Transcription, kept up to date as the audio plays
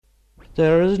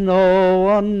There's no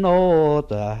one know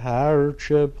the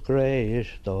hardship great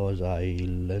those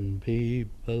island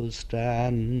people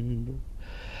stand.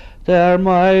 They're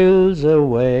miles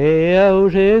away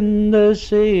out in the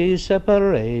sea,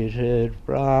 separated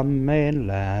from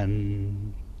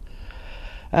mainland.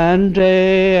 And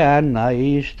day and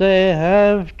night they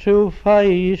have to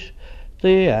fight,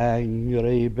 the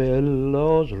angry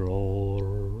billows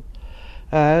roar.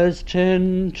 As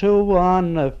 10 to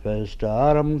 1, if a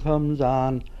storm comes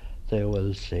on, they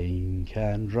will sink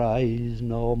and rise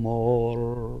no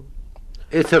more.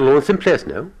 It's a lonesome place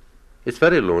now. It's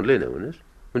very lonely now, isn't it?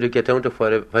 When you get down to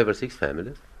five or six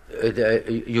families,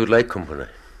 you'd like company.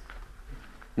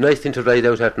 Nice thing to ride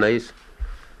out at night.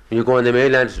 When you go on the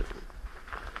mainland,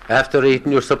 after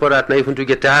eating your supper at night, when you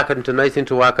get dark, it's a nice thing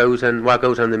to walk out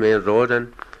on the main road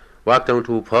and walk down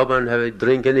to a pub and have a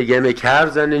drink and a game of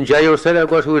cards and enjoy yourself and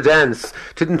go to a dance.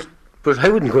 But I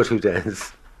wouldn't go to a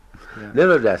dance. Yeah.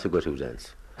 Never asked to go to a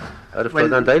dance. Out of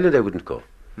Pleasant Island, I wouldn't go.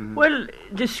 Mm-hmm. Well,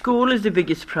 the school is the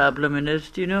biggest problem in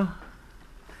it, you know.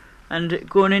 And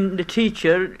going in, the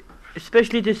teacher,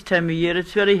 especially this time of year,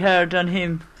 it's very hard on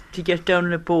him to get down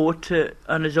in a boat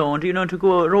on his own, you know, to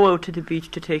row out to the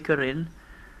beach to take her in.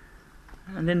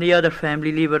 And then the other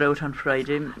family leave her out on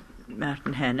Friday,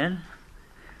 Martin Hannon.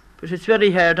 But it's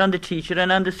very hard on the teacher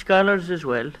and on the scholars as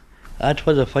well. That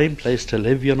was a fine place to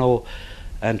live, you know,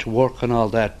 and to work and all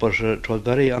that, but it was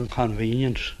very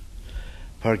inconvenient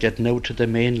for getting out to the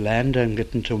mainland and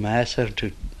getting to Mass or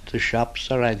to the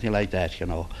shops or anything like that, you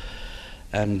know.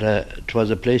 And it was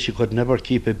a place you could never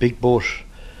keep a big boat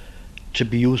to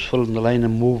be useful in the line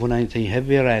of moving anything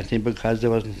heavy or anything, because there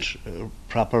wasn't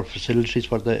proper facilities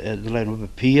for the line of a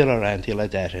pier or anything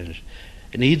like that in it.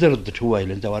 In either of the two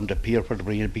islands, there wasn't a pier for to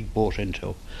bring a big boat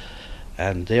into,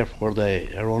 and therefore they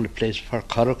are only place for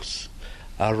currachs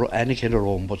or any kind of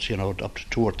rowboats, you know, up to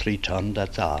 2 or 3 ton,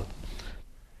 that's all.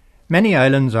 Many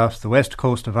islands off the west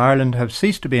coast of Ireland have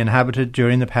ceased to be inhabited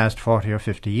during the past 40 or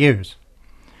 50 years.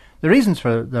 The reasons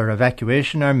for their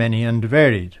evacuation are many and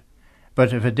varied,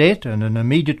 but if a date and an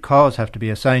immediate cause have to be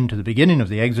assigned to the beginning of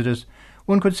the exodus,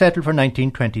 one could settle for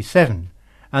 1927,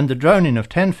 and the drowning of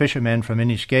 10 fishermen from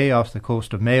Inishkay off the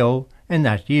coast of Mayo in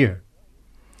that year.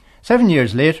 7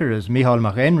 years later, as Micheál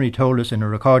Mac Henry told us in a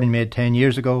recording made 10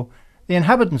 years ago, the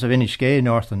inhabitants of Inishkay,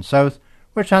 north and south,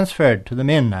 were transferred to the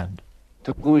mainland.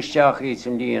 To Guisteach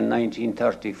in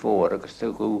 1934, agus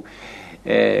to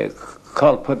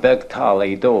Colpa beg Tala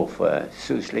Dofa,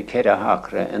 Susli Kera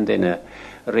Hakra, and then a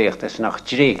reachtas nach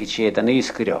Dreke shed an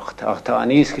Iskiriocht. After an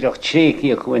Iskiriocht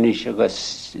Dreke Quinish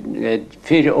agus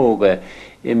Fir Oga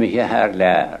imige her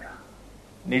lair.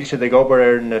 Níl sé ag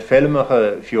obair ar na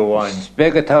filmacha fiúháin.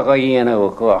 Begataga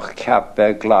dhéanamh go cap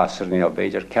beg glasar ní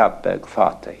beidir cap beg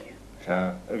fatai.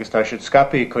 Agus tá siad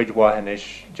scapaí chuid wathan is.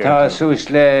 Tá sús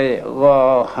le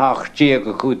hach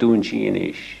déag go dún sin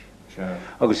is.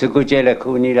 Agus a go déile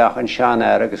cúníach an sean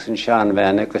agus an sean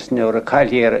bhein agus nuair a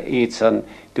cailéar iad san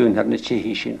dúnar na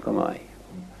tihí sin go mai.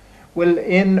 Well,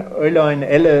 in Oileáin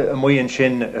eile a muon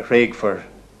sin a réig for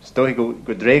stoi go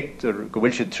dréict or go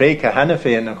bhfuil siad tréice hana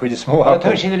féin a chuid is mó hapú.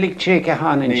 Tá sin a lig tréice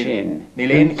hana sin.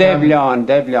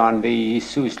 Debleán bhí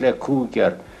sús le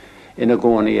cúgar in a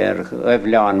gcónaí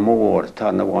bhleán mór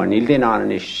tá na bháin. Níl den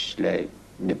an is le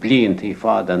na bliantí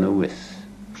fád an uas.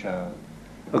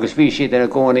 Agus bhí siad in a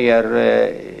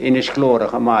gcónaí inis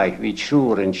glórach a maith, bhí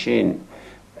trúrin sin.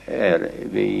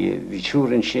 Bhí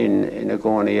trúrin sin in a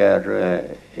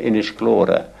gcónaí inis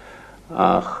glóra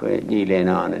ach níl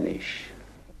éon an is.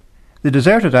 The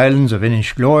deserted islands of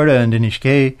Inishglora and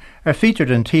Inishkay are featured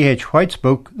in T.H. White's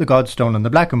book The Godstone and the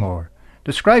Blackamoor,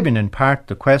 describing in part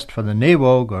the quest for the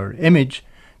Nawog or image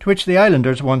to which the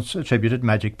islanders once attributed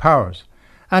magic powers,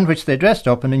 and which they dressed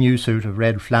up in a new suit of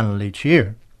red flannel each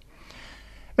year.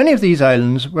 Many of these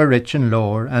islands were rich in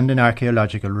lore and in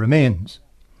archaeological remains.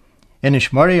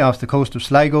 Inishmurray off the coast of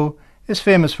Sligo is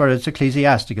famous for its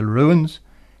ecclesiastical ruins,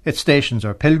 its stations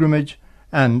of pilgrimage,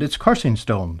 and its cursing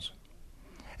stones.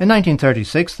 In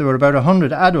 1936 there were about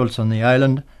 100 adults on the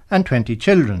island and 20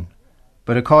 children,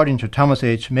 but according to Thomas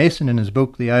H. Mason in his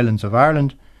book The Islands of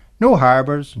Ireland, no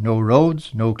harbours, no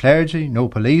roads, no clergy, no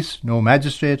police, no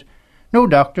magistrate, no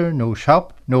doctor, no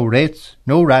shop, no rates,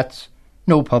 no rats,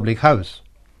 no public house.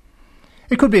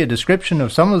 It could be a description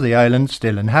of some of the islands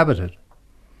still inhabited.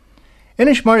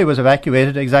 Inishmurray was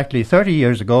evacuated exactly 30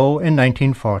 years ago in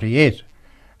 1948.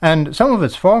 And some of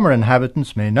its former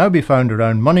inhabitants may now be found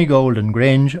around Moneygold and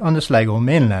Grange on the Sligo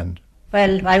mainland.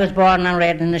 Well, I was born and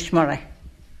reared in Inishmurray,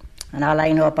 and all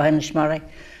I know about Inishmurray,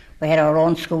 we had our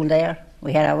own school there,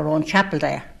 we had our own chapel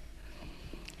there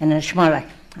in Inishmurray.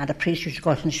 And the priest used to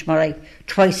go to Inishmurray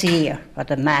twice a year for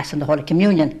the Mass and the Holy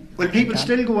Communion. Well, people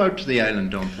still go out to the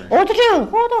island, don't they? Oh, they do.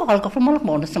 Oh, they all go from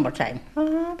Mullaghmore in the summertime.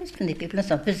 Oh, there's plenty of people and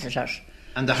some visitors.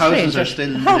 And the houses are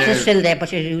still there? The houses are still there, but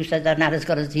they're not as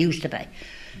good as they used to be.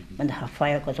 When the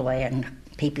fire goes away and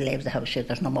people leave the house,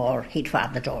 there's no more heat for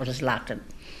the doors is locked and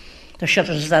the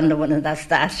shutters is on the one, and that's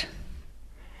that.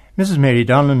 Mrs. Mary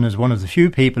Donlan is one of the few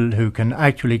people who can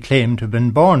actually claim to have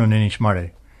been born on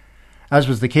Inishmurray. As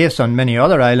was the case on many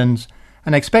other islands,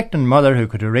 an expectant mother who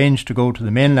could arrange to go to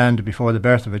the mainland before the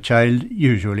birth of a child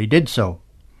usually did so.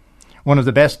 One of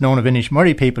the best known of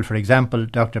Inishmurray people, for example,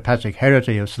 Dr. Patrick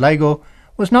Herity of Sligo,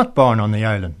 was not born on the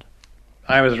island.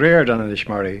 I was reared on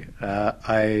Inishmurray.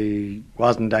 I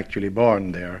wasn't actually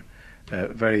born there.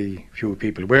 Very few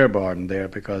people were born there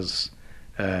because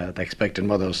the expectant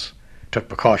mothers took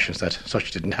precautions that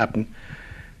such didn't happen.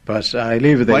 But I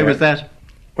leave it there. Why was that?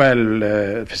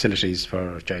 Well, facilities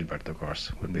for childbirth, of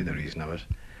course, would be the reason of it.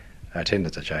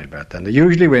 Attendance at childbirth. And they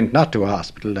usually went not to a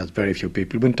hospital, as very few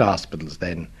people went to hospitals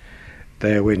then.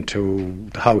 They went to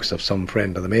the house of some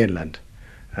friend on the mainland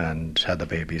and had the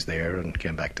babies there and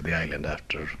came back to the island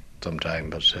after some time.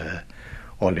 But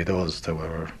only those that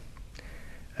were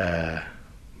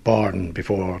born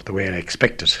before the way I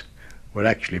expected were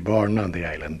actually born on the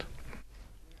island.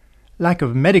 Lack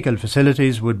of medical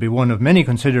facilities would be one of many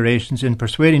considerations in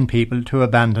persuading people to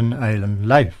abandon island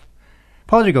life.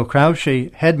 Padraig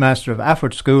O'Crouchy, headmaster of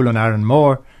Afford School on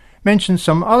Arranmore, mentions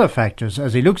some other factors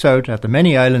as he looks out at the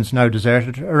many islands now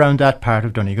deserted around that part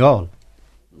of Donegal.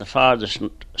 The farthest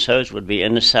south would be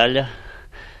Inissalia,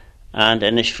 and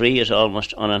Innisfree is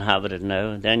almost uninhabited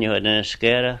now. Then you had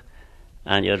Inniscarra,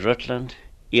 and you had Rutland,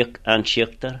 Uch and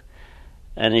Shiachtar,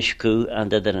 Inishcoo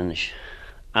and Idrinish,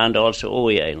 and also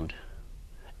Owie Island.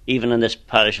 Even in this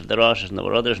parish of the Rosses, and there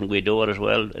were others in Gweedore as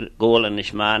well, Goal and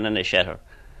Ishman and Ishetter,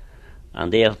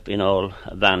 and they have been all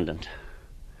abandoned.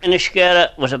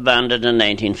 Inniscarra was abandoned in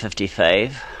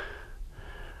 1955.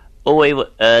 Owie,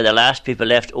 the last people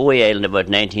left Owie Island about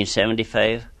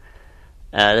 1975.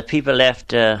 The people left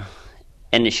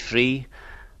Innisfree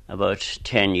about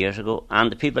 10 years ago,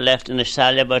 and the people left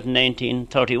Inissalia about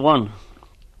 1931.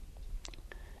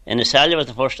 Inissalia was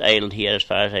the first island here, as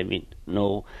far as I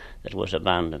know, that was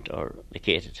abandoned or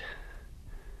vacated.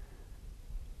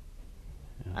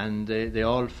 And they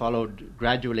all followed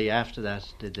gradually after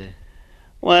that, did they?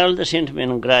 Well, there seemed to be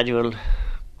a gradual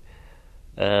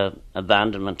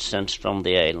abandonment since from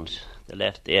the islands. They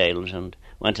left the islands and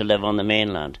went to live on the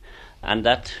mainland. And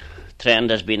that trend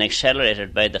has been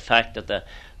accelerated by the fact that the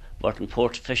Burton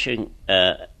Port fishing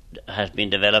has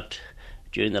been developed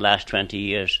during the last 20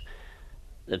 years.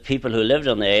 The people who lived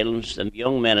on the islands, the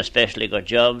young men especially, got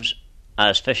jobs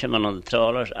as fishermen on the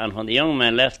trawlers, and when the young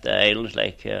men left the islands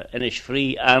like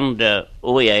Innisfree and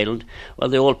Owie Island, well,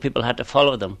 the old people had to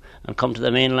follow them and come to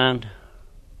the mainland.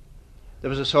 There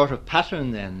was a sort of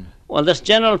pattern then? Well, there's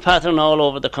general pattern all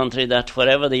over the country that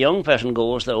wherever the young person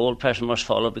goes, the old person must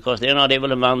follow, because they're not able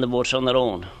to man the boats on their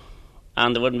own,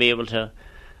 and they wouldn't be able to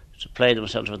supply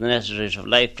themselves with the necessaries of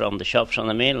life from the shops on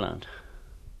the mainland.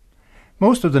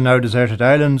 Most of the now deserted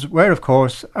islands were, of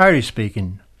course,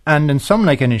 Irish-speaking, and in some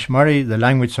like Inishmurray, the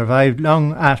language survived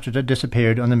long after it had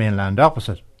disappeared on the mainland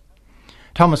opposite.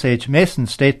 Thomas H.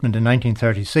 Mason's statement in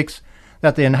 1936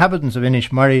 that the inhabitants of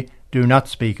Inishmurray do not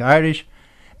speak Irish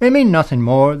may mean nothing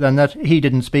more than that he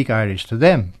didn't speak Irish to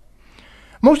them.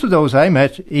 Most of those I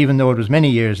met, even though it was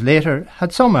many years later,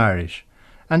 had some Irish,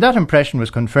 and that impression was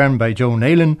confirmed by Joe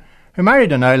Nealon, who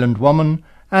married an island woman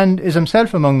and is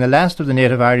himself among the last of the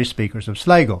native Irish speakers of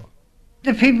Sligo.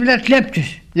 The people that left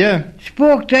it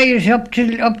spoke Irish up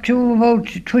to about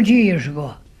 20 years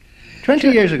ago. 20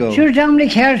 years ago? Sure, Dominic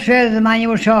Harrisfeld, the man you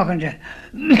were talking to,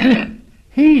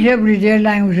 his everyday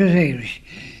language was Irish.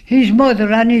 His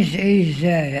mother and his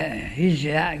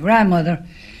grandmother,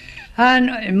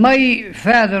 and my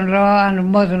father-in-law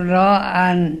and mother-in-law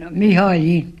and me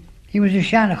Eileen, he was a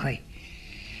Shanachai.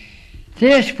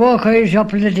 They spoke Irish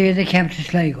up in the day they came to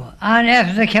Sligo. And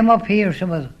after they came up here,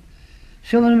 some of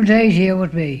them died here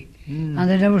with me. And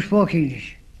they never spoke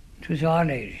English. It was all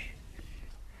Irish.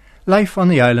 Life on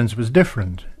the islands was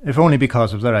different, if only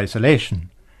because of their isolation.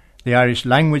 The Irish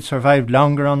language survived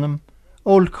longer on them.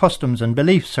 Old customs and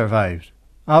beliefs survived,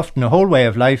 often a whole way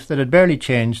of life that had barely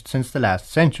changed since the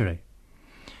last century.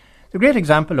 The great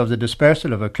example of the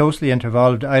dispersal of a closely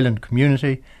intervolved island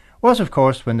community was, of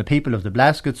course, when the people of the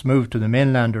Blaskets moved to the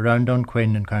mainland around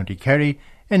Dunquin in County Kerry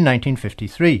in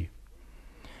 1953.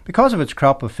 Because of its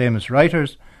crop of famous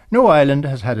writers, no island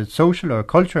has had its social or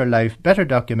cultural life better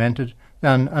documented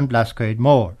than on Blascoed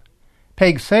Moor.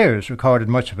 Peg Sayers recorded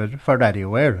much of it for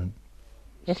Radio Éireann.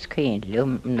 Is cín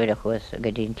nuair a chus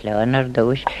go dtín leán ar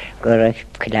dúis gur a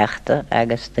cleachta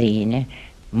agus daoine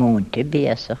múnta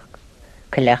bíasach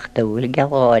cleachtaúil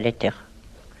geáiriteach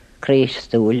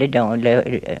crístúil da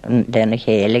lena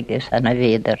chéalagus anna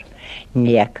bhéidir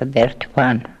níocha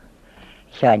bertfan.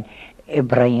 Seán I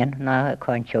brain na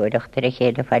conseoireachtar a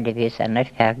chéile fáile bhís anar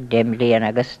feach déimlíon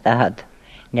agus stad.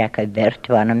 Níocha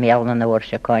bertfan a méalna na bhór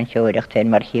se conseoireacht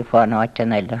féin mar hí fáin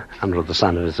áitin eile. An rud a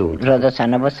sanna bhsún. Rud a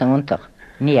sanna bhsúntaach.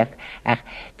 Níag ach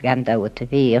gan dáta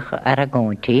bhíoch ar a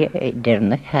gúntaí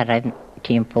dirna cheran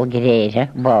timppó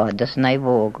gréire bádas na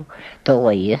bhógu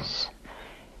dóíos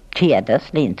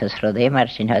tíadas líntas rud é mar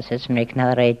sin hasas mric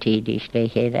na réitídís le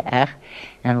chéile ach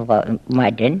an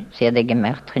maidin siad a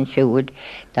gemecht chun siúd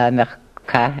dá meach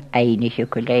cá ainiisiú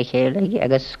go le chéile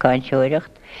agus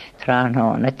cáinseoireacht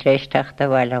tránhána tréisteachta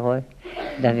bhile bhil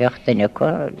da bheochtainne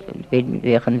go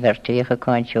bhíoch an bhirtaíocha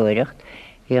cáinseoireacht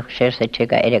bhíoch sé sa tu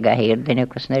ar a gahéir duine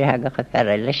gus na hagacha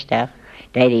ferra leisteach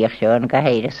déiríoch seán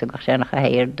gahéire sa go sena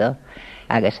gahéir do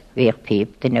agus bhíoch píp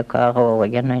duine cá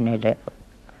hógan na le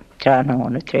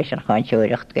tránhána tréis an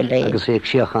cáinseoireacht go le. Agus bhíoh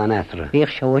siochan etra.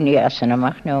 Bhíoch seúní asan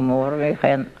amach nó mór bhí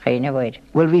chéine bhaid.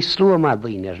 Well, bhí slú má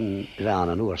bhín ar an rán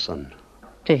an uair san.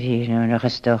 Tá bhí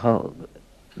agus do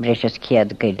breis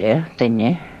céad goile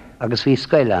duine. Agus bhí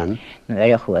scoileán? Ar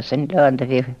a chuasan leán a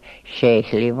bhí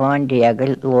séchlí bháin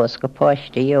déagal luas go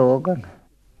páiste jógan.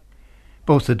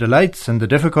 Both the delights and the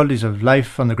difficulties of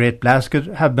life on the Great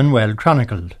Blasket have been well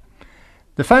chronicled.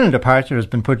 The final departure has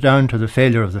been put down to the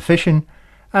failure of the fishing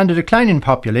and a decline in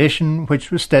population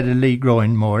which was steadily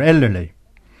growing more elderly.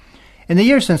 In the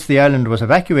years since the island was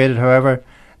evacuated, however,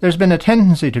 there's been a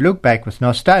tendency to look back with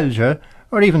nostalgia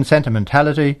or even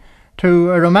sentimentality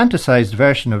to a romanticised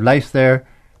version of life there,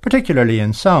 particularly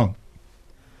in song.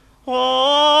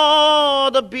 Oh,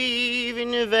 the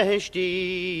beavin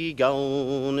veshti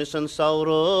gaunis and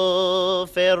sauro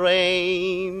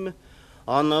ferraim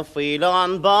on the field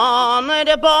on barn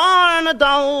the barn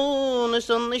down is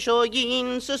on the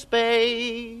shogin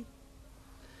suspay.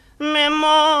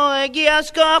 Memo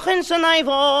gias kachins and I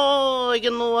voig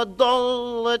no a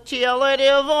dull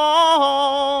tiele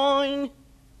voin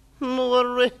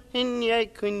nor in ye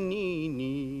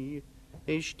kunini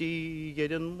ishti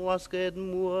jeden wasket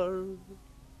moor.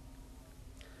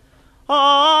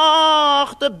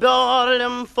 Ach, de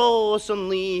barlem fós an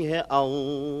líthe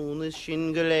ann is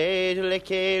sin go léir le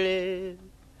céile.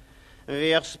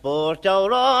 Bhíoh spórt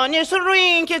árán is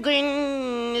rince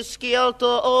gin is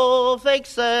scialta ó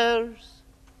feigsers.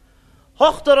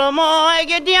 Hochtar a mai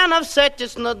ge déanamh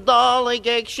setis na dálaigh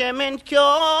ag semint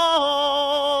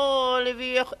ceáil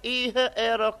bhíoh ihe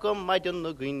arach go maidan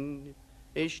na gin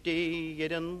istí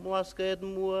jeden wascad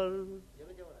mór.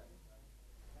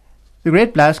 The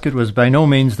Great Blasket was by no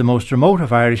means the most remote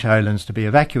of Irish islands to be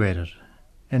evacuated.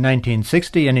 In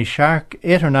 1960, Inishark,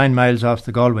 8 or 9 miles off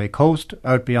the Galway coast,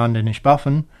 out beyond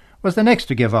Inishbofin, was the next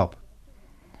to give up.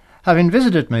 Having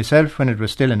visited myself when it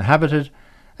was still inhabited,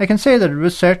 I can say that it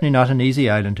was certainly not an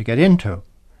easy island to get into.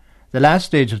 The last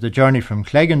stage of the journey from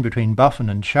Cleggan between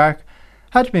Boffin and Shark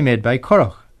had to be made by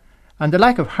Curragh, and the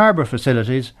lack of harbour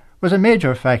facilities was a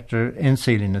major factor in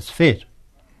sealing its fate.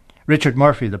 Richard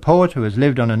Murphy, the poet, who has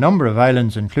lived on a number of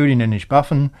islands including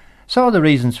Inishbofin, saw the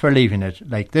reasons for leaving it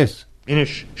like this.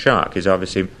 Inishark is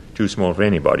obviously too small for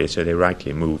anybody, so they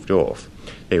rightly moved off.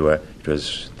 It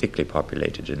was thickly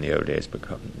populated in the old days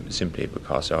simply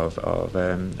because of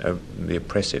the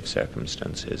oppressive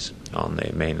circumstances on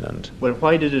the mainland. Well,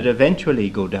 why did it eventually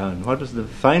go down? What was the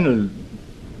final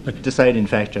deciding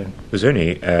factor? It was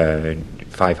only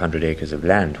 500 acres of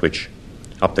land, which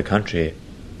up the country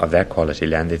of that quality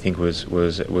land they think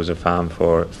was a farm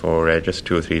for just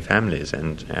 2 or 3 families,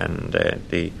 and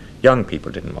the young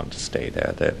people didn't want to stay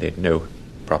there. They had no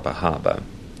proper harbour,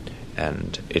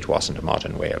 and it wasn't a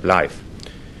modern way of life.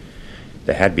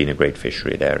 There had been a great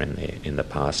fishery there in the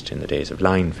past, in the days of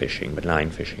line fishing, but line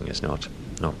fishing is not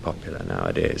popular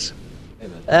nowadays.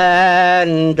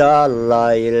 And all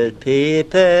Isle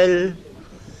people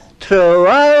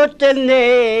throughout the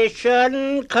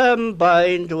nation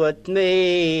combined with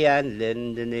me and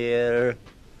Lindenir.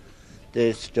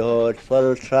 This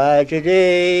thoughtful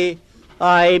tragedy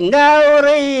I'm now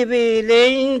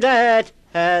revealing that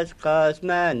has caused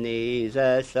many's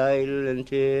a silent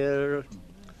tear.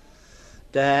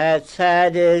 That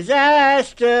sad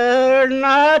disaster,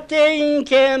 nothing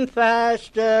came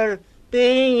faster,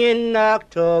 being in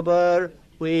October,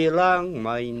 we long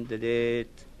minded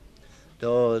it.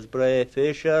 Those brave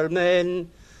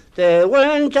fishermen, they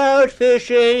went out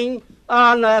fishing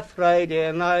on a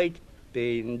Friday night,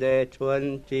 being the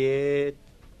 28th.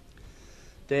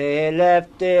 They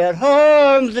left their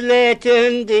homes late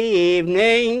in the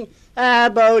evening,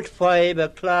 about 5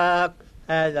 o'clock,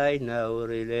 as I now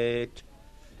relate.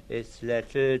 It's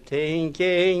little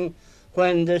thinking,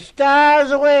 when the stars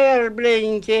were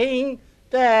blinking,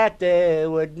 that they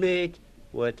would meet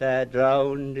with a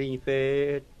drowning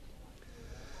fate.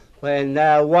 When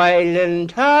a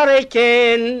violent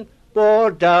hurricane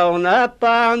bore down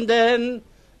upon them,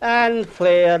 and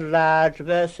cleared large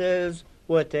vessels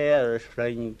with their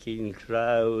shrinking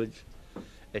shrouds,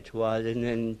 it wasn't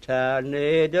in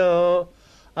tornado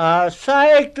or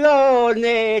cyclone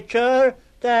nature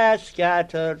that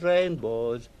scattered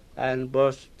rainbows and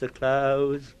burst the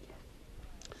clouds.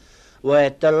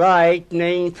 With the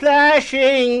lightning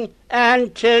flashing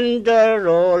and thunder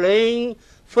rolling,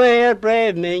 where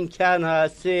brave men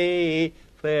cannot see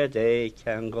where they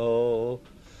can go.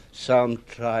 Some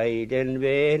tried in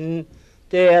vain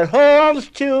their homes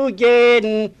to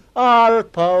gain, all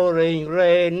pouring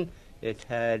rain, it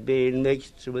had been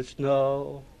mixed with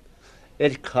snow.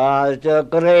 It caused a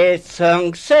great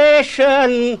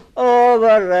sensation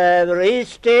over every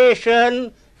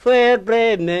station, where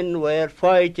brave men were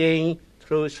fighting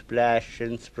through splash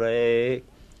and spray.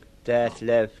 That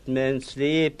left men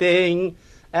sleeping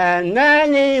and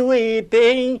many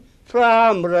weeping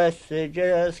from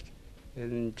Residusk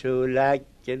into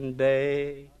Lacken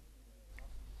Bay.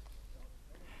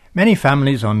 Many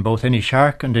families on both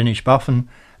Inishark and Inishboffin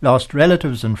lost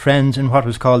relatives and friends in what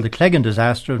was called the Cleggan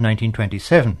disaster of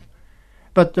 1927.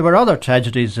 But there were other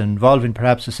tragedies involving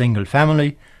perhaps a single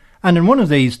family, and in one of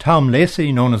these Tom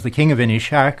Lacey, known as the King of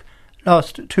Inishark,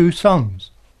 lost 2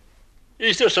 sons.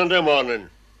 Easter Sunday morning.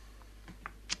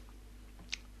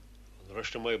 The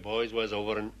rest of my boys was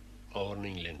over in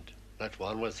England. That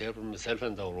one was there with myself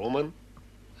and the Roman,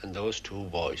 and those 2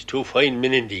 boys. 2 fine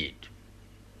men indeed.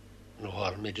 No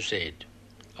harm me to say it.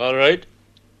 All right.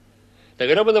 They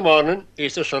got up in the morning,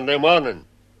 Easter Sunday morning.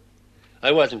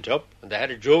 I wasn't up, and they had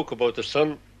a joke about the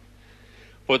sun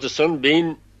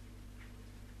being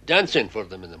dancing for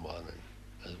them in the morning,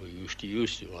 as we used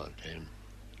to all the time.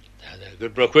 They had a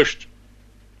good breakfast.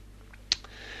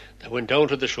 They went down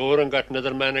to the shore and got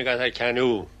another man and got a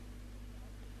canoe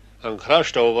and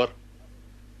crossed over,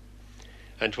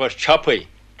 and 'twas choppy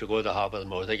to go to the half of the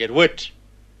mouth. They get wet.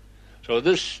 So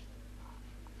this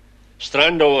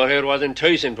strand over here was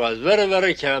enticing. It was very,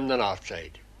 very calm the north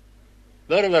side.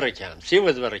 Very, very calm. Sea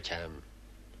was very calm.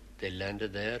 They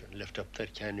landed there, lifted up their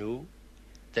canoe.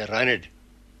 They ran it.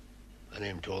 And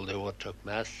I'm told they overtook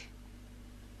Mass.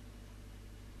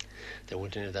 They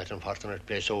went into that unfortunate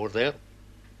place over there.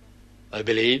 I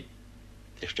believe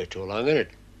they stayed too long in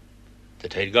it. The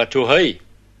tide got too high.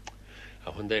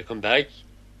 And when they come back,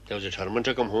 they was determined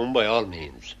to come home by all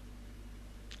means.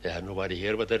 They had nobody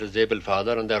here but their disabled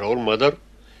father and their old mother,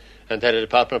 and they had a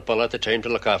department bull at the time to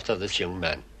look after this young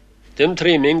man. Them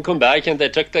 3 men come back and they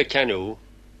took their canoe.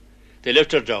 They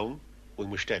lifted her down. We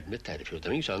must admit they had a few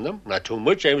things on them. Not too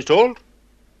much, I was told.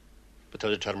 But they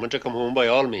were determined to come home by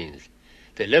all means.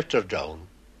 They lifted her down.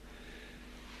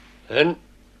 And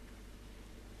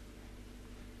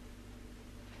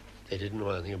they didn't know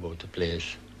anything about the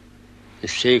place. The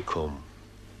sea come.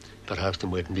 Perhaps they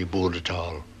mightn't be bored at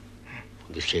all.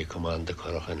 The sea come on the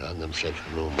Curragh and on themselves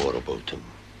and know more about them.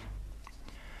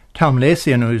 Tom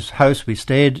Lacey, in whose house we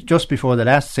stayed just before the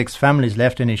last 6 families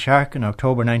left Inishark in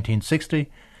October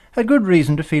 1960, had good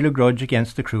reason to feel a grudge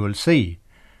against the cruel sea,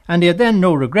 and he had then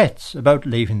no regrets about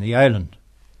leaving the island.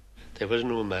 There was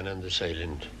no man on this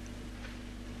island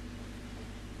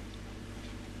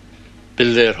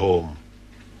build their home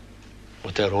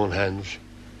with their own hands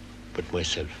but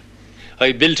myself.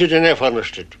 I built it and I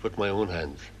furnished it with my own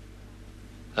hands,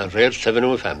 and reared 7 of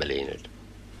my family in it,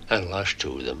 and lost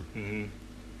 2 of them. Mm-hmm.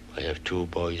 I have 2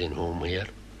 boys in home here,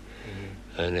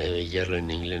 and I have a girl in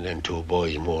England and 2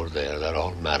 boys more there. They're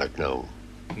all married now.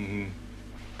 Mm-hmm.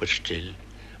 But still,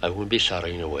 I won't be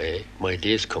sorry in a way. My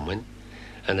day's coming,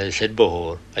 and as I said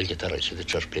before, I'll get the rights of the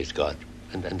church, please God,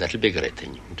 and that'll be a great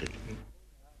thing, won't it?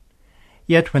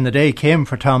 Yet when the day came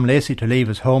for Tom Lacey to leave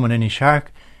his home in Inishark,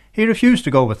 he refused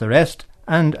to go with the rest,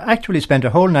 and actually spent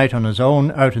a whole night on his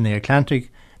own out in the Atlantic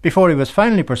before he was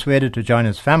finally persuaded to join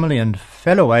his family and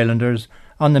fellow islanders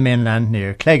on the mainland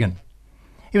near Cleggan.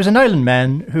 He was an island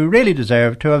man who really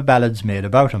deserved to have ballads made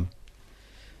about him.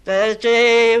 The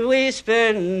day we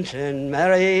spent in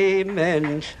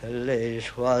merriment till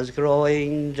it was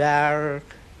growing dark,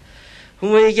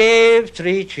 we gave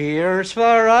 3 cheers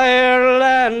for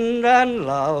Ireland and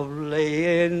lovely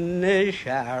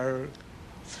Inishark.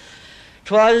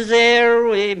 'Twas there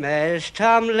we met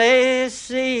Tom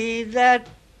Lacey, that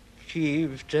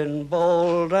chieftain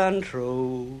bold and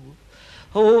true,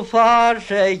 who fought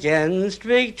against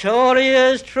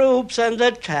victorious troops, and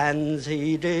the tans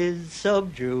he did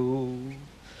subdue.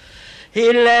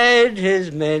 He led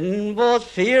his men both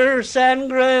fierce and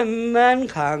grim, and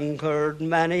conquered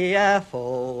many a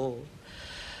foe,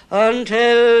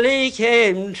 until he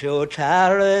came to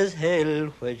Tara's hill,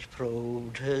 which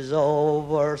proved his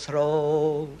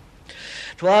overthrow.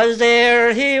 'Twas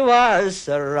there he was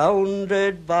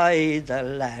surrounded by the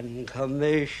Land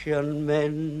Commission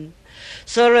men.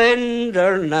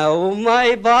 Surrender now,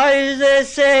 my boys, they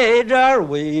said, or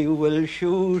we will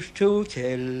shoot to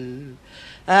kill,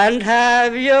 and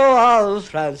have you all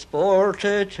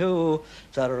transported to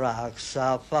the rocks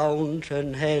of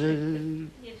Fountain Hill.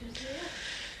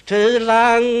 'Tis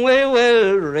long we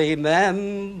will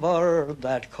remember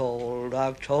that cold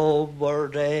October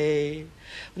day,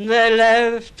 when they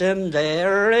left him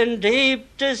there in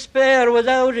deep despair,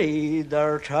 without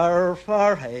either turf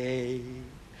or hay.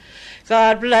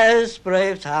 God bless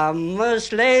brave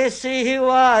Thomas Lacey, he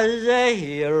was a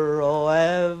hero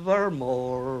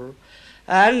evermore,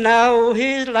 and now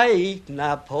he's like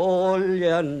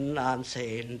Napoleon on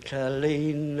St.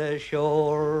 Helena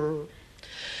shore.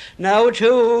 Now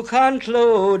to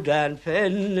conclude and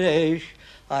finish,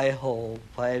 I hope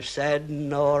I've said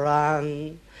no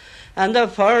wrong, and the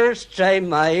first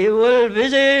time I will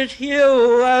visit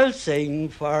you, I'll sing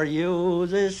for you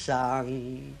this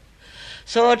song.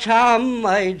 So Tom,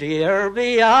 my dear,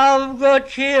 be of good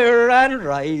cheer, and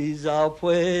rise up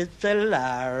with the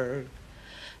lark,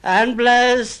 and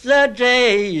bless the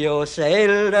day you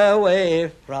sailed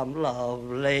away from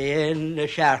lovely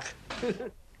Inishark.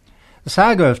 The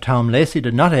saga of Tom Lacey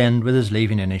did not end with his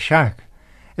leaving Inishark.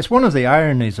 It's one of the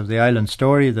ironies of the island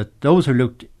story that those who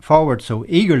looked forward so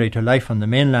eagerly to life on the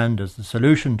mainland as the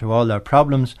solution to all their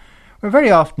problems were very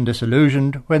often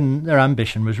disillusioned when their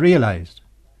ambition was realised.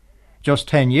 Just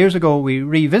 10 years ago we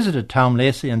revisited Tom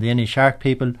Lacey and the Inishark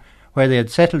people where they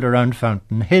had settled around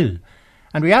Fountain Hill,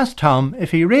 and we asked Tom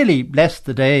if he really blessed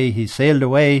the day he sailed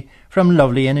away from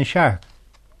lovely Inishark.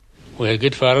 We had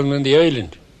good farms on the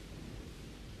island.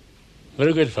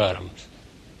 Very good farms.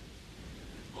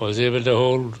 I was able to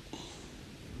hold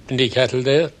plenty cattle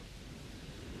there.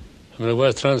 I mean, I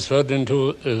was transferred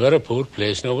into a very poor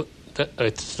place. Now,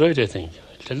 that's right, I think.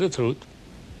 I'll tell the truth.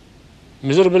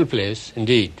 Miserable place,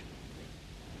 indeed.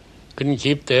 Couldn't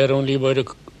keep there only by the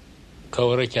cow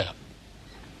or a calf.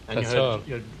 And that's all.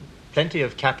 You had plenty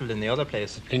of cattle in the other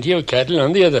place. Plenty of cattle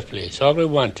on the other place, all I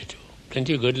wanted to.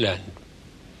 Plenty of good land.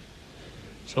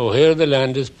 So here the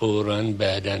land is poor and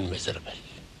bad and miserable.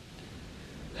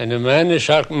 And a man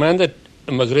that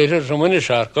immigrated from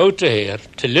Inishark out to here,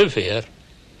 to live here,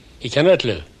 he cannot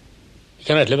live. He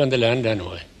cannot live on the land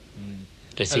anyway.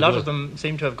 A lot of them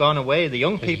seem to have gone away. The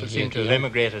young people seem to have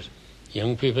immigrated.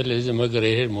 Young people is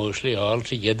immigrated mostly all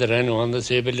together, and one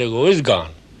that's able to go is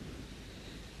gone.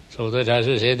 So that, as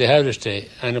I say, they have to stay.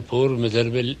 And a poor,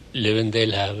 miserable living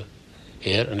they'll have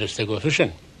here unless they go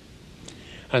fishing.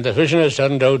 And the fishing has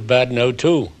turned out bad now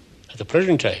too, at the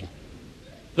present time.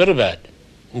 Very bad,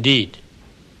 indeed.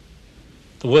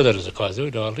 The weather is the cause of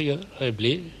it altogether, I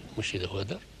believe. Must be the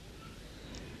weather.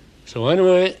 So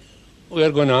anyway, we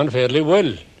are going on fairly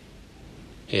well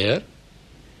here.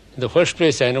 In the first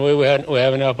place, anyway, we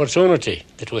have an opportunity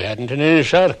that we hadn't in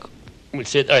Inishark.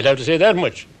 I'll have to say that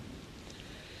much.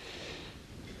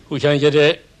 We can get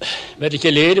a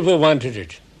medical aid if we wanted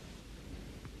it.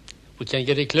 We can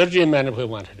get a clergyman if we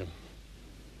wanted him.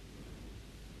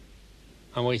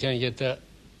 And we can get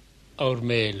our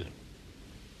mail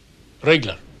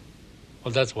regular.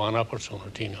 Well, that's one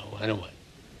opportunity now, anyway.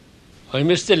 I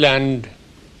miss the land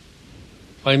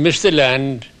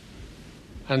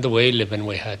and the way of living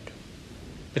we had.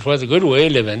 It was a good way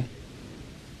of living.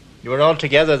 You were all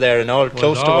together there and all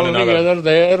close to one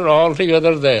another. All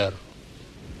together there.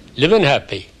 Living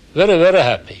happy. Very, very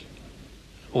happy.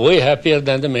 Way happier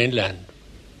than the mainland.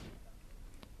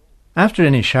 After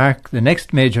Inishark, the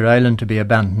next major island to be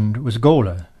abandoned was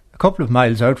Gola, a couple of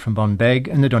miles out from Bunbeg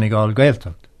in the Donegal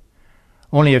Gaeltacht.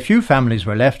 Only a few families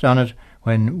were left on it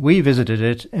when we visited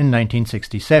it in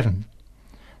 1967.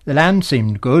 The land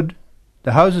seemed good,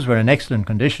 the houses were in excellent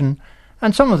condition,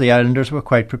 and some of the islanders were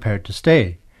quite prepared to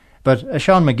stay. But as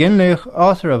Sean McGinley,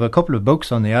 author of a couple of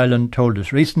books on the island, told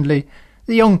us recently,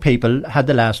 the young people had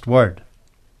the last word.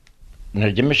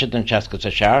 Nar dimished an chaskas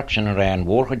a shark sin ran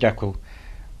warcha jacu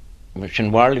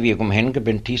sin warli vi hen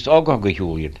bin tis aga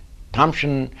gehulied.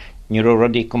 Tamschen niro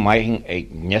rodi kumaihin e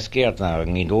neskert na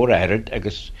ngidora erid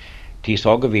agus tis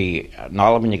aga vi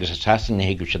nalamin agus assassin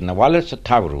hegus na wallet a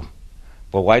tavru.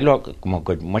 Bo wailok kuma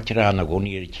good muchra na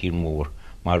goni tir mor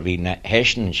mar vi na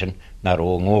heshen na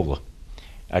ro ngova.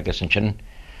 agus an sin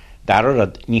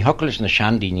darad ní hocalas na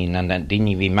seandíní na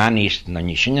daoine bhí maníist na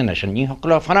ní sinne na sin ní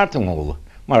hocail fanart an ngóla.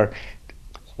 Mar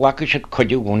wacu siad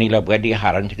coidú gúní le buí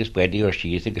harant agus buí or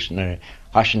síos agus na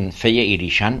hasin féie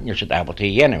irí sean níl siad abalta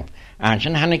dhéanamh. An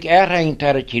sin hanig rain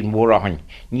tar a tín mór ahain,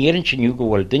 níann sin go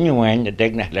bhfuil duinehhain a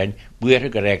deag na lein buir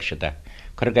go réig siada.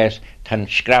 Chugus tan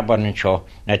scraban an seo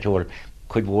na túil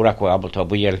chuid mhórach go abalta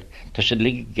buil, tá si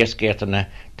lí gescéirta na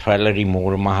trailerí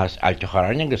mór maithas ailte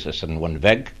cháin agus is an bhain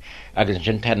bheig, agus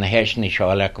sin tan na héisina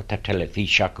seo le go tá telefí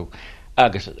seacu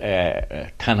agus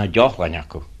tanna deochhain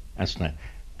acu ans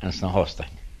na hósta.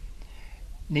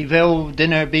 Ní bheith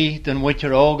duine bí den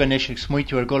muitir ágan is ag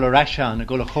smuitiú ar gola raisián a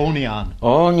gola chóníán.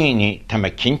 Ó ní tá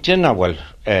me cinnte na bhfuil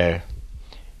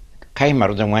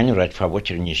caiimar an bhainúráid fá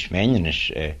bhuitir níos méin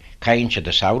is caiinn se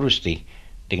de saoirústí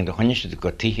digan do chuine se go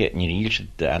tithe ní ríil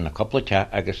se an na coplate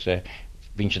agus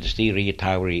bhín se de stíí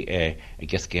táirí a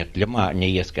gescéirt luma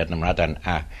níoscéir na radan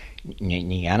a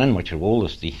ní anan muitir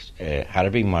bhlastí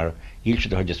Harbí mar híl se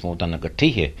chuide smód anna go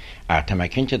tithe a tá me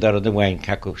cinnte dar a bhhain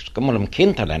ceú scumalm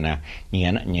cinnta lena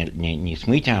ní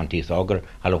smuoite antíos águr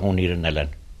a húníir an eile.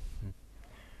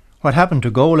 What happened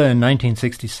to Gola in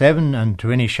 1967 and to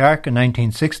Inishark in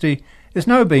 1960 is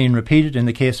now being repeated in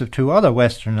the case of two other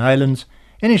western islands,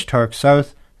 Inishturk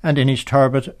South and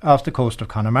Inishturbet off the coast of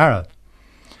Connemara.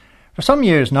 For some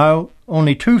years now,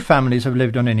 only two families have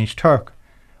lived on Inishturk,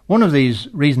 one of these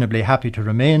reasonably happy to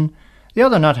remain, the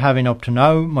other not having up to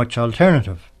now much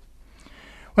alternative.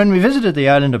 When we visited the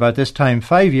island about this time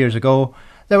 5 years ago,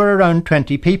 there were around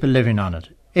 20 people living on it,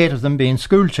 8 of them being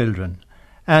school children,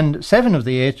 and 7 of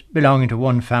the 8 belonging to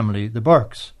one family, the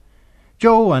Burkes.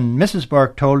 Joe and Mrs.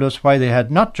 Burke told us why they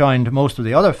had not joined most of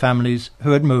the other families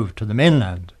who had moved to the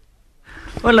mainland.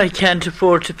 Well, I can't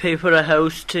afford to pay for a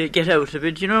house to get out of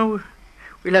it, you know.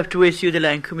 We'll have to wait till the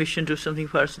Land Commission do something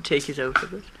for us to take us out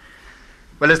of it.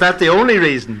 Well, is that the only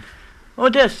reason? Oh,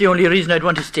 that's the only reason I'd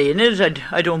want to stay in it.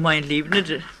 I don't mind leaving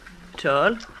it at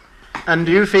all. And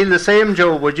do you feel the same,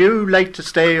 Joe? Would you like to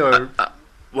stay or...?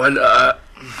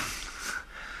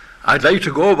 I'd like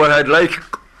to go, but I'd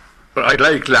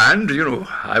like land, you know.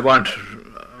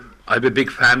 I've a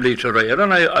big family to rear,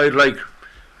 and I'd like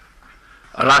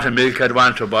a lot of milk I'd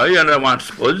want to buy, and I want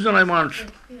spuds, and I want...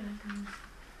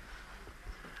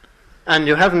 And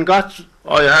you haven't got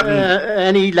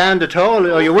any land at all,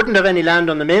 or you wouldn't have any land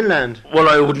on the mainland? Well,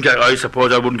 I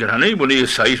suppose I wouldn't get any money, a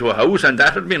site or a house, and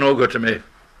that'd be no good to me.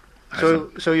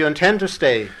 So you intend to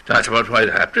stay? That's about why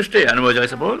I have to stay, anyways, I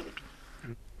suppose.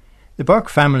 The Burke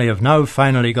family have now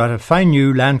finally got a fine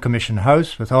new Land Commission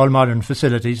house with all modern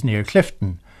facilities near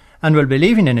Clifton, and will be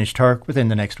leaving Inishturk within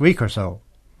the next week or so.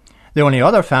 The only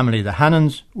other family, the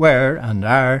Hannons, were and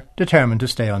are determined to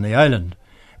stay on the island.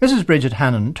 Mrs. Bridget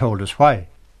Hannon told us why.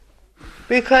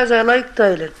 Because I like the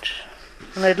island,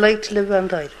 and I'd like to live on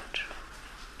the island.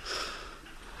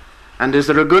 And is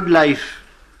there a good life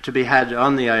to be had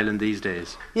on the island these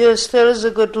days? Yes, there is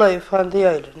a good life on the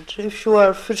island. If you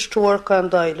are fish to work on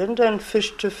the island, and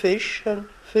fish to fish, and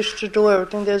fish to do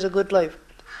everything, there's a good life.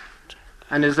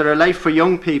 And is there a life for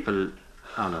young people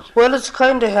on it? Well, it's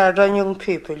kind of hard on young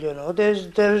people, you know. There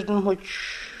isn't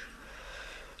much,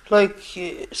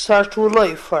 sort of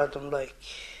life for them,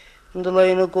 in the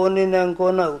line of going in and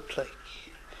going out,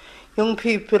 Young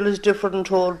people is different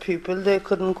to old people. They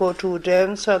couldn't go to a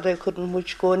dance, or they couldn't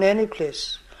much go in any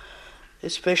place,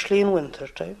 especially in winter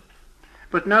time.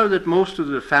 But now that most of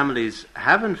the families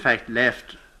have in fact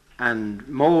left, and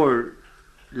more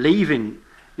leaving,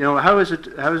 you know, how is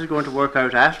it going to work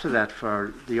out after that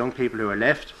for the young people who are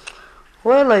left?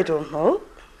 Well, I don't know.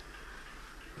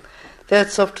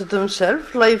 That's up to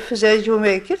themselves. Life is as you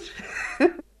make it.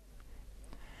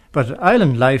 But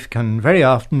island life can very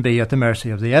often be at the mercy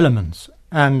of the elements,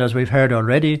 and as we've heard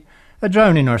already, a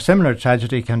drowning or similar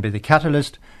tragedy can be the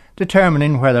catalyst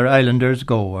determining whether islanders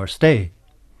go or stay.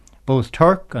 Both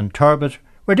Turk and Turbet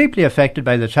were deeply affected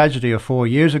by the tragedy of 4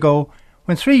 years ago,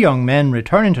 when 3 young men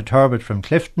returning to Turbet from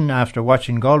Clifton after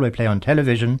watching Galway play on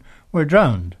television were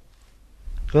drowned.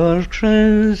 Good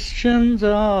Christians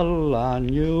all on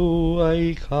you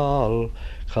I call,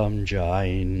 come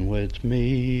join with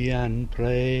me and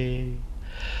pray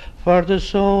for the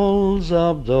souls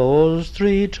of those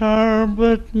 3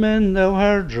 Turbet men that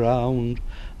were drowned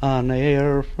on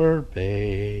Airford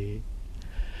Bay.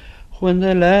 When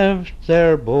they left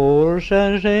their boats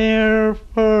at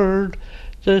Airford,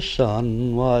 the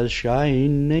sun was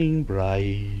shining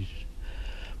bright,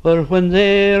 but when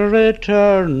they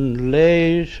returned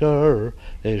later,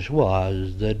 it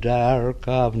was the dark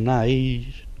of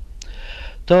night.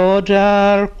 Though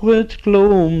dark with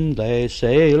gloom they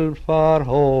sailed for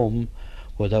home,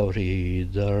 without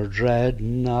either dread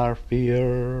nor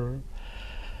fear.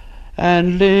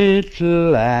 And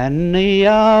little any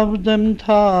of them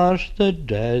thought that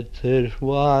death it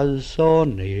was so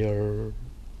near,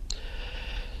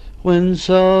 when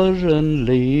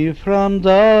suddenly from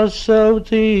the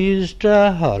southeast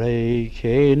a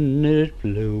hurricane it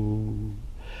blew,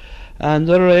 and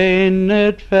the rain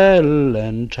it fell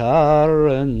in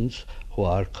torrents.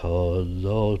 What could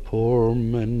those poor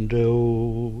men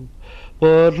do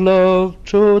but look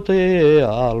to the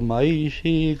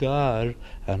Almighty God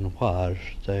and what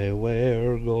they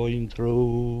were going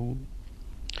through?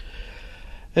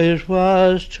 It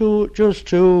was just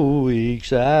 2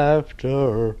 weeks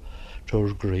after,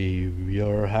 'twould grieve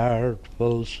your heart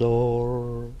full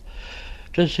sore,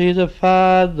 to see the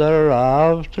father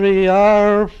of 3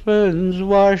 orphans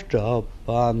washed up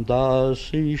on the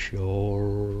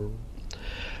seashore,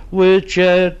 with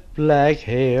jet black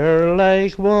hair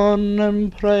like one in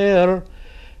prayer.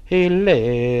 He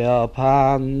lay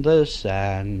upon the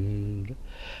sand,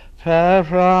 far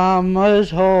from his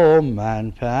home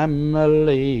and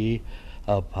family,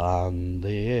 upon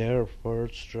the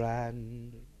Erfurt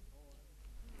strand.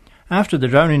 After the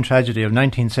drowning tragedy of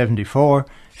 1974,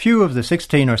 few of the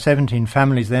 16 or 17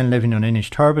 families then living on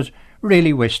Inishturbet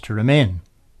really wished to remain.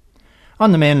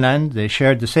 On the mainland, they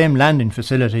shared the same landing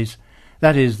facilities,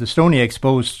 that is, the stony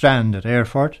exposed strand at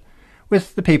Erfurt,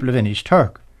 with the people of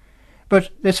Inishturk. But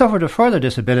they suffered a further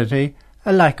disability,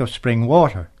 a lack of spring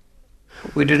water.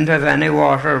 We didn't have any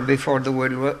water before the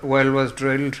well was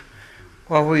drilled.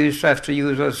 What we used to have to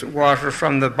use was water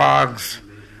from the bogs,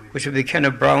 which would be kind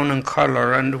of brown in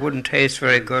colour and wouldn't taste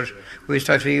very good. We used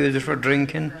to have to use it for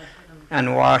drinking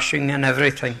and washing and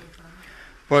everything.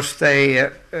 But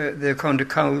the county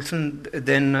council,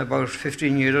 then about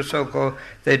 15 years or so ago,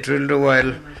 they drilled a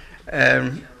well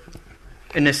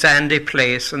in a sandy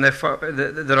place, and there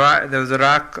was a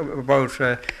rock about,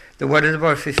 the well is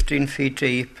about 15 feet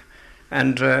deep,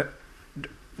 and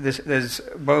there's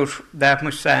about that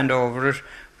much sand over it,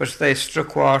 but they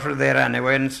struck water there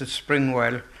anyway, and it's a spring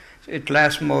well. It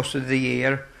lasts most of the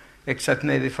year, except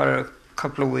maybe for a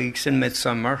couple of weeks in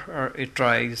midsummer, or it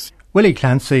dries. Willie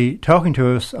Clancy talking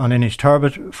to us on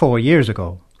Inishturbet 4 years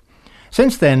ago.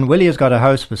 Since then, Willie has got a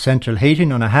house with central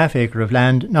heating on a half-acre of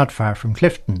land not far from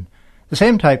Clifton, the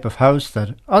same type of house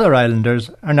that other islanders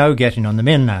are now getting on the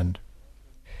mainland.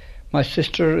 My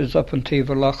sister is up in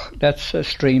Tivoloch, that's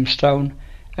Streamstown,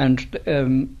 and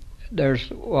there's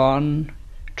 1,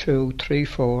 2, 3,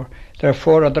 4. There are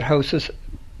 4 other houses,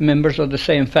 members of the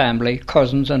same family,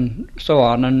 cousins and so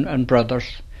on, and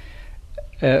brothers.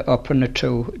 Up in the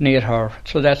 2 near her.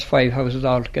 So that's 5 houses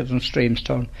altogether in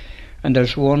Streamstown. And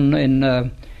there's one in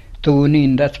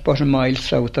Doonin, that's about a mile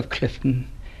south of Clifton,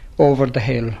 over the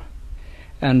hill.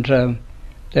 And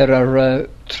there are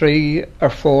 3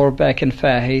 or 4 back in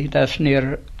Fahy, that's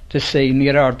near the sea,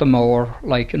 near Ardmore,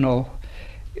 like, you know,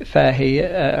 Fahy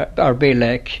or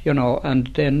Beelek, you know. And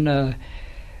then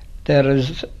there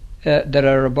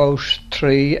are about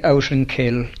 3 out in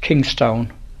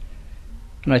Kingstown.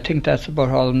 And I think that's about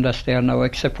all of them that's there now,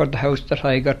 except for the house that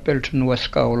I got built in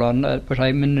West Gowland. But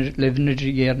I'm living a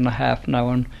year and a half now,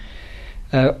 and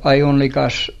I only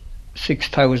got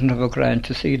 6,000 of a grant.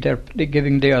 You see, they're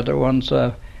giving the other ones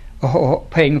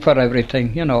paying for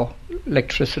everything, you know,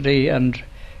 electricity and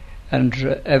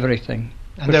everything.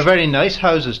 And they're very nice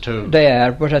houses too. They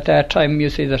are, but at that time, you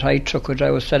see, that I took it,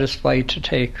 I was satisfied to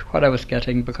take what I was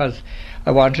getting, because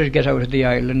I wanted to get out of the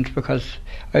island, because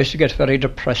I used to get very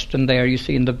depressed in there, you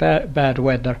see, in the bad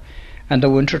weather, and the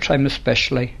winter time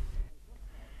especially.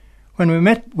 When we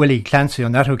met Willie Clancy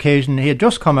on that occasion, he had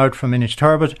just come out from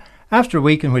Inishturbet after a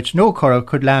week in which no curragh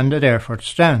could land at Erfurt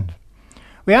Strand.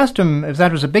 We asked him if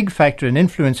that was a big factor in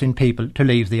influencing people to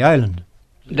leave the island.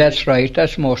 That's right,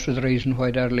 that's most of the reason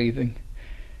why they're leaving.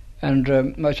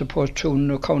 And I suppose too,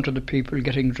 on account of the people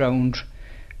getting drowned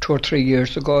 2 or 3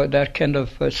 years ago, that kind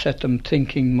of set them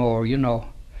thinking more, you know.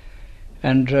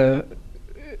 And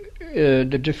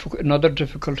another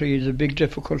difficulty is, a big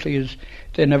difficulty is,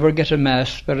 they never get a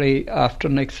mass very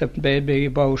often, except maybe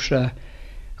about a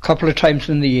couple of times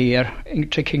in the year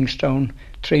to Kingstown,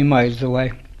 3 miles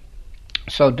away.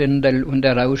 So then when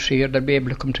they're out here, they'll be able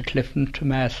to come to Clifton to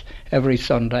mass every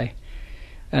Sunday.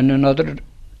 And another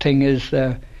thing is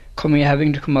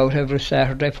having to come out every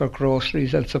Saturday for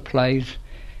groceries and supplies,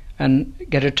 and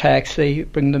get a taxi,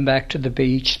 bring them back to the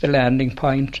beach, the landing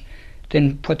point,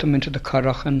 then put them into the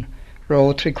curragh and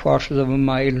row 3/4 of a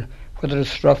mile, whether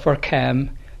it's rough or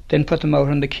calm, then put them out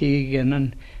on the quay again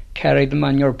and carry them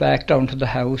on your back down to the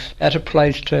house. That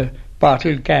applies to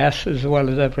bottled gas as well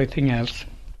as everything else.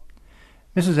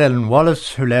 Mrs. Ellen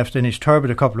Wallace, who left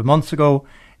Inishturbet a couple of months ago,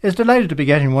 is delighted to be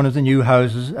getting one of the new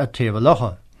houses at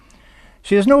Taobh.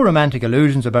 She has no romantic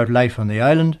illusions about life on the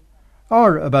island,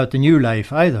 or about the new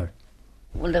life either.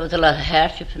 Well, there was a lot of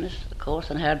hardship in it, of course,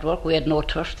 and hard work. We had no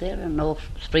turf there and no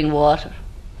spring water.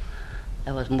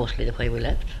 That was mostly the way we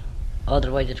left.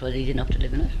 Otherwise it was easy enough to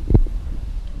live in it.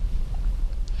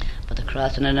 But the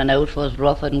crossing in and out was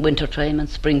rough in winter time and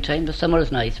springtime. The summer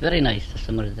is nice, very nice, the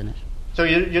summer is in it. So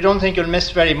you don't think you'll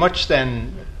miss very much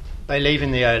then by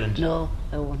leaving the island? No,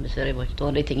 I won't miss very much. The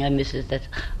only thing I miss is that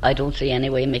I don't see any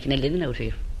way of making a living out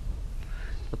here.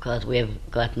 Because we have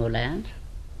got no land,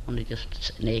 only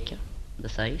just an acre on the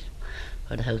site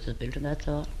where the house is built, and that's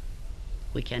all.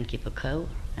 We can't keep a cow,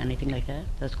 anything like that.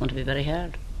 That's going to be very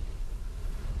hard.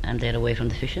 And they're away from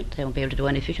the fishing. They won't be able to do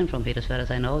any fishing from here, as far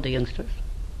as I know, the youngsters.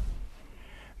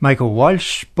 Michael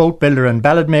Walsh, boat builder and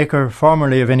ballad maker,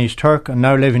 formerly of Inishturk and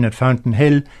now living at Fountain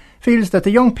Hill, feels that the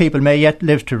young people may yet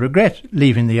live to regret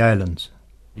leaving the islands.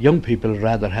 Young people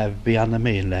rather be on the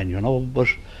mainland, but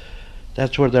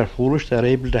that's where they're foolish. They're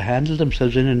able to handle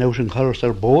themselves in and out and colour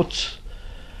their boats.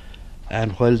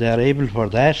 And while they're able for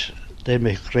that, they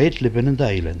make great living in the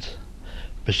islands,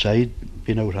 beside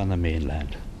being out on the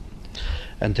mainland.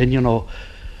 And then,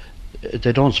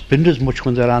 they don't spend as much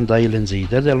when they're on the islands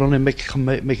either. They'll only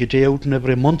make a day out in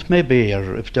every month maybe,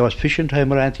 or if there was fishing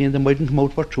time or anything, they mightn't come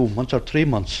out for 2 months or 3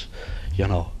 months,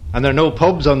 And there are no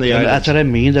pubs on the islands. That's what I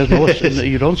mean. There's no,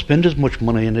 you don't spend as much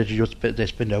money in it as they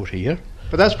spend out here.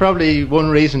 But that's probably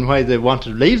one reason why they want to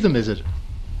leave them, is it?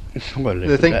 Well,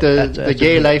 they think the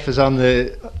gay life is on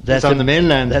the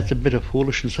mainland. That's a bit of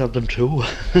foolishness of them too.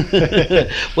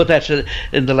 But that's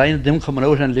in the line of them coming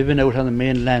out and living out on the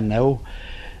mainland now.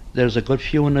 There's a good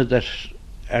few in it that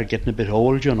are getting a bit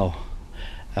old, And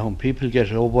when people get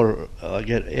over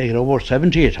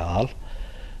 70 at all,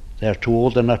 they're too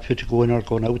old and not fit to go in or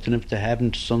going out. And if they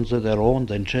haven't sons of their own,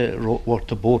 then to work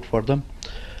the boat for them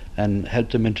and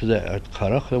help them into the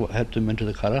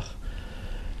Curragh.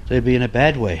 They'd be in a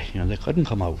bad way, they couldn't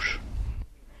come out.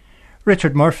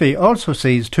 Richard Murphy also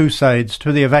sees two sides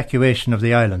to the evacuation of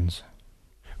the islands.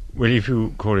 Well, if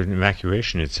you call it an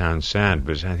evacuation, it sounds sad,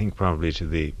 but I think probably to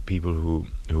the people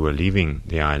who are leaving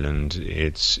the island,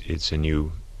 it's a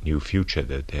new future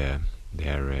that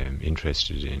they're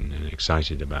interested in and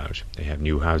excited about. They have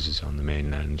new houses on the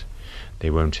mainland. They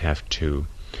won't have to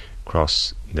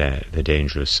cross the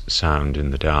dangerous sound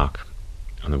in the dark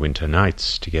on the winter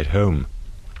nights to get home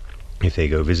if they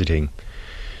go visiting.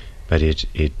 But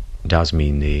it does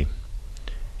mean the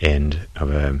end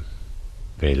of a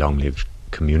very long-lived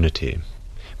community.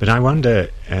 But I wonder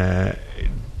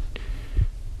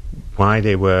why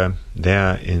they were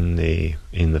there in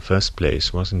the first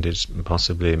place. Wasn't it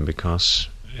possibly because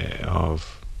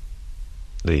of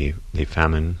the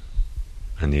famine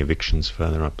and the evictions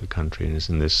further up the country? And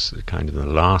isn't this kind of the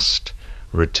last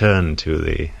return to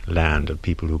the land of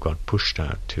people who got pushed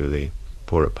out to the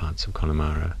poorer parts of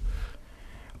Connemara?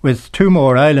 With 2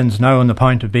 more islands now on the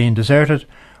point of being deserted,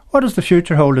 what does the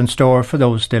future hold in store for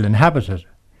those still inhabited?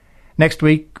 Next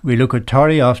week we look at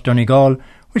Torry off Donegal,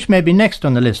 which may be next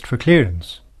on the list for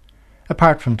clearance.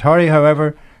 Apart from Torry,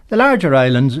 however, the larger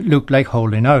islands look like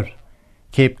holding out.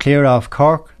 Cape Clear off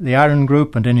Cork, the Arran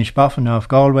Group and Inishboffin off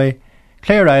Galway,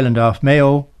 Clare Island off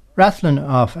Mayo, Rathlin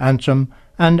off Antrim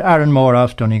and Arranmore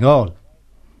off Donegal.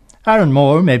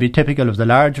 Arranmore may be typical of the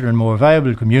larger and more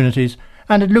viable communities,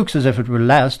 and it looks as if it will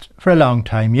last for a long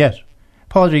time yet.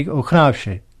 Padraig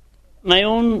O'Cnavshe. My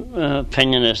own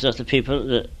opinion is that the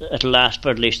people, it'll last for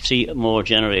at least 3 more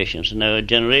generations. Now, a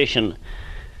generation,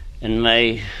 in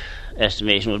my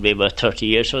estimation, would be about 30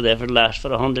 years, so they will last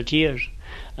for 100 years.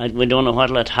 And we don't know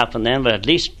what will happen then, but at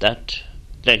least that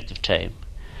length of time.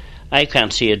 I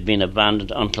can't see it being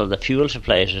abandoned until the fuel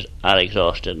supplies are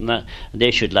exhausted, and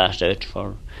they should last out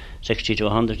for 60 to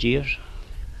 100 years.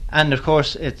 And of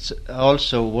course it's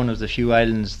also one of the few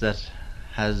islands that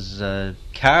has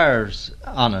cars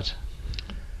on it.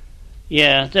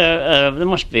 Yeah, there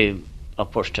must be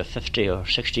upwards to 50 or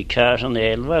 60 cars on the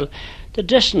island. Well, the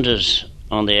distances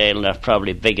on the island are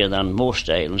probably bigger than most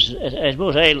islands. I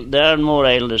suppose the Arranmore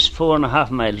Island is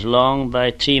 4.5 miles long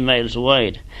by 3 miles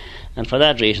wide, and for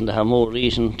that reason they have more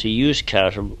reason to use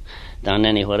cars than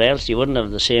anywhere else. You wouldn't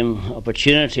have the same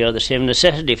opportunity or the same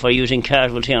necessity for using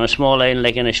cars, we'll say, on a small island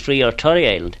like Innisfree or Torry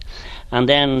Island. And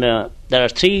then there are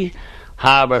 3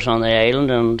 harbours on the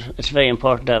island, and it's very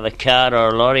important to have a car or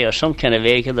a lorry or some kind of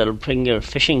vehicle that will bring your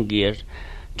fishing gear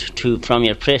from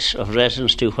your place of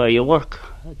residence to where you work.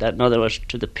 That, in other words,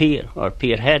 to the pier or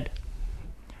pier head.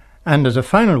 And as a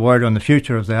final word on the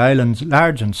future of the islands,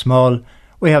 large and small,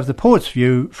 we have the poet's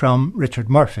view from Richard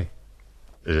Murphy.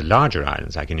 The larger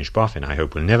islands like Inishbofin, I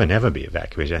hope, will never be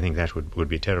evacuated. I think that would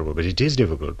be terrible. But it is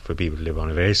difficult for people to live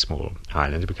on a very small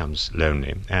island. It becomes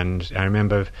lonely. And I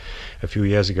remember a few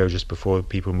years ago, just before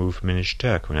people moved from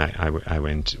Inishturk, when I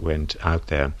went out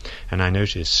there, and I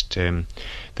noticed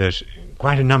that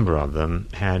quite a number of them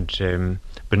had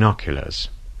binoculars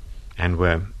and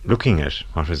were looking at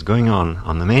what was going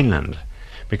on the mainland,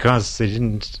 because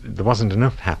there wasn't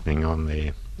enough happening on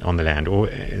the land, or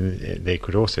they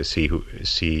could also see who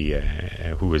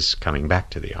was coming back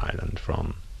to the island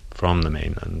from the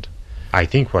mainland. I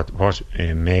think what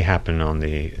may happen on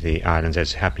the islands,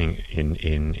 as happening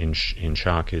in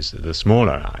Shark, is that the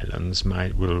smaller islands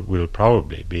will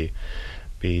probably be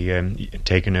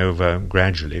taken over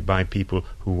gradually by people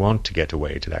who want to get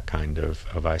away to that kind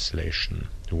of isolation,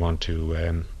 who want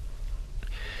to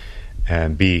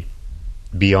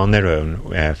be on their own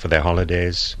for their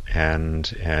holidays, and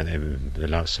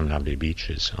there are some lovely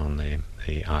beaches on the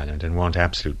island, and want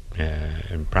absolute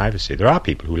privacy. There are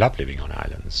people who love living on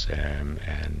islands,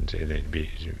 and it'd be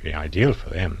ideal for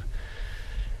them.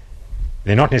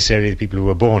 They're not necessarily the people who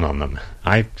were born on them.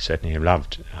 I certainly have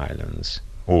loved islands,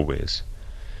 always.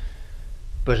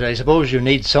 But I suppose you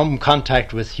need some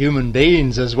contact with human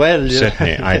beings as well.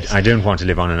 Certainly. I don't want to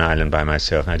live on an island by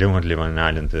myself, and I don't want to live on an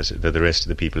island that the rest of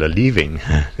the people are leaving.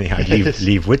 I'd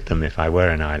leave with them if I were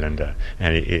an islander.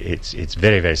 And it's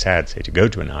very, very sad, say, to go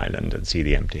to an island and see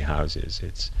the empty houses.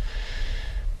 It's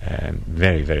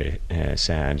very, very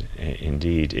sad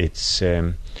indeed. It's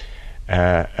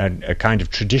a kind of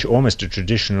almost a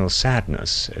traditional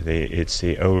sadness. It's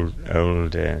the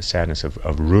old sadness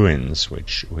of ruins,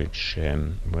 which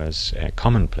was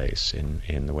commonplace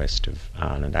in the west of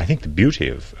Ireland. I think the beauty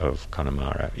of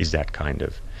Connemara is that kind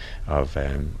of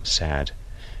sad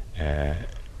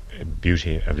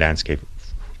beauty of landscape,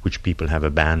 which people have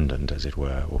abandoned, as it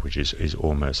were, or which is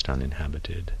almost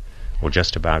uninhabited, or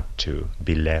just about to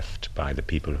be left by the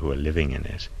people who are living in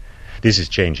it. This is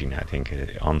changing, I think,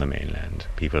 on the mainland.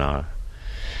 People are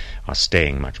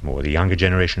staying much more. The younger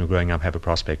generation who are growing up have a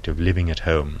prospect of living at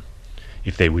home,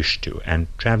 if they wish to, and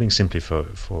travelling simply for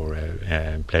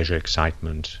pleasure,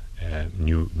 excitement,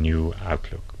 new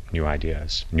outlook, new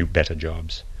ideas, better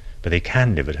jobs. But they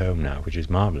can live at home now, which is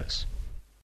marvellous.